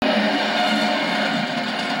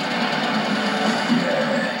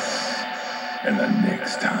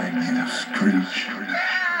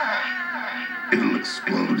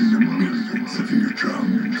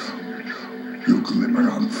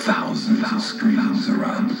screens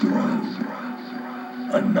around the globe.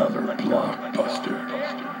 Another blockbuster.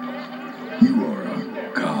 You are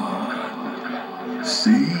a god.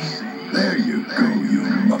 See? There you go, you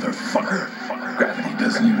motherfucker. Gravity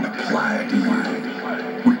doesn't even apply to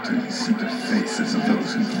you. Wait till you see the faces of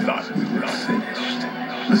those who thought we were finished.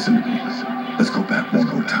 Listen to me. Let's go back one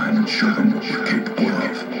more time and show them what we're capable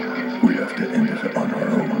of. We have to end it on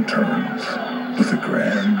our own terms. With a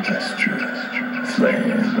grand gesture.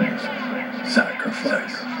 Flames.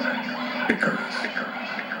 Sacrifice. Icarus.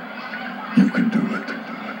 You can do it.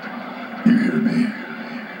 You hear me?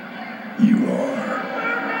 You are.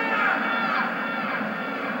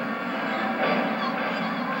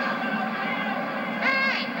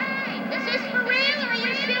 Hey! Is this for real or are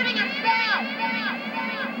you shooting a film?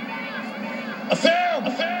 A film!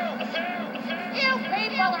 You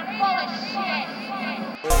people are full of shit.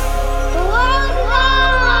 The world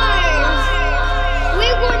wars! We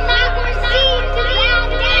will not proceed to bow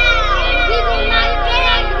down. We will not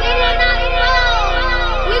beg. We will not roll.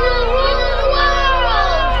 We will rule the world.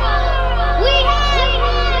 We have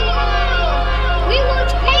ruled the world. We will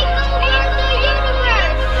take over the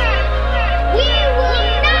universe. We will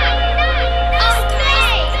not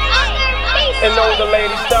obey other people. An older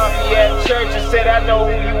lady stopped me at church and said, I know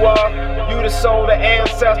who you are. You the soul the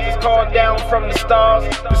ancestors called down from the stars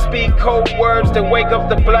to speak cold words that wake up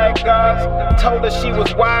the black gods. Told her she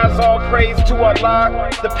was wise, all praise to Allah.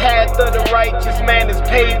 The path of the righteous man is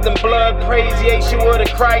paved in blood. Praise Yeshua the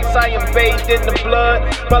Christ, I am bathed in the blood.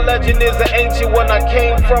 My legend is an ancient one. I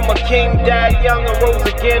came from a king, died young and rose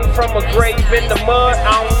again from a grave in the mud.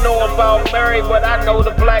 I don't know about Mary, but I know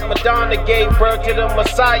the Black Madonna gave birth to the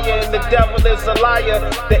Messiah, and the devil is a liar.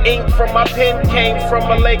 The ink from my pen came from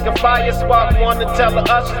a lake of fire. Spark one to tell the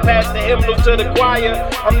ushers, pass the hymnals to the choir.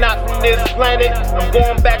 I'm not from this planet, I'm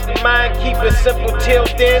going back to mine. Keep it simple till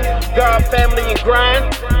then. God, family, and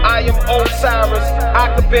grind. I am Osiris.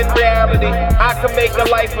 I could bend reality. I could make a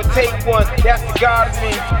life or take one. That's the God of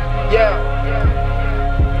me. Yeah.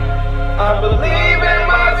 I believe in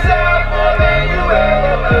myself more than you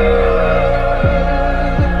ever could.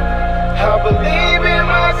 I believe in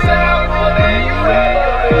myself more than you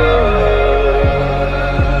ever could.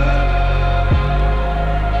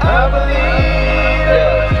 I believe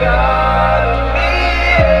there's God in me.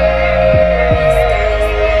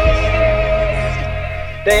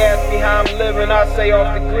 They ask me how I'm living, I say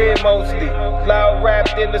off the grid mostly. Loud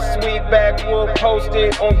wrapped in the sweet backwood,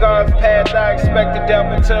 posted on God's path. I expect the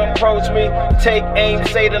devil to approach me. Take aim,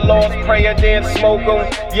 say the Lord's Prayer, then smoke 'em.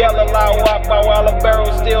 Yell aloud, walk by while a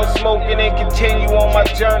barrel still smoking, and continue on my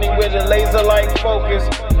journey with a laser-like focus.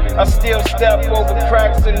 I still step over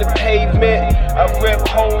cracks in the pavement. I rip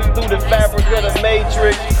holes through the fabric of the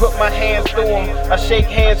matrix. Put my hands through them. I shake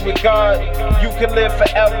hands with God. You can live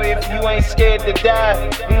forever if you ain't scared to die.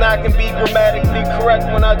 And I can be grammatically correct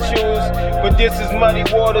when I choose. But this is Muddy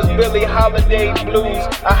Waters, Billie Holiday blues.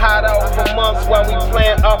 I hide out for months while we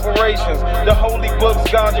plan operations. The holy books,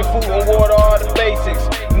 ganja, food, and water are the basics.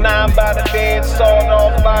 9 by the bed, sawed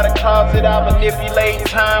off by the closet. I manipulate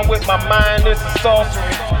time with my mind, it's a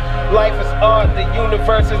sorcery. Life is art, the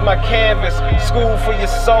universe is my canvas. School for your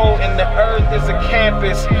soul, and the earth is a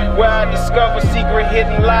campus where I discover secret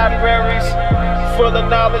hidden libraries full of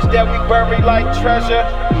knowledge that we bury like treasure.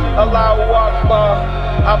 Allahu Akbar,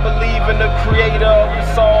 I believe in the creator of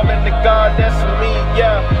us all and the God that's in me,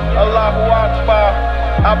 yeah. Allahu Akbar,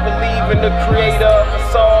 I believe in the creator of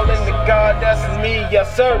us all and the God that's in me,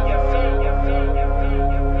 yes sir.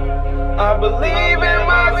 I believe in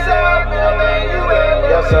myself more than you ever.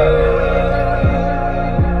 Yes, sir.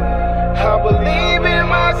 I believe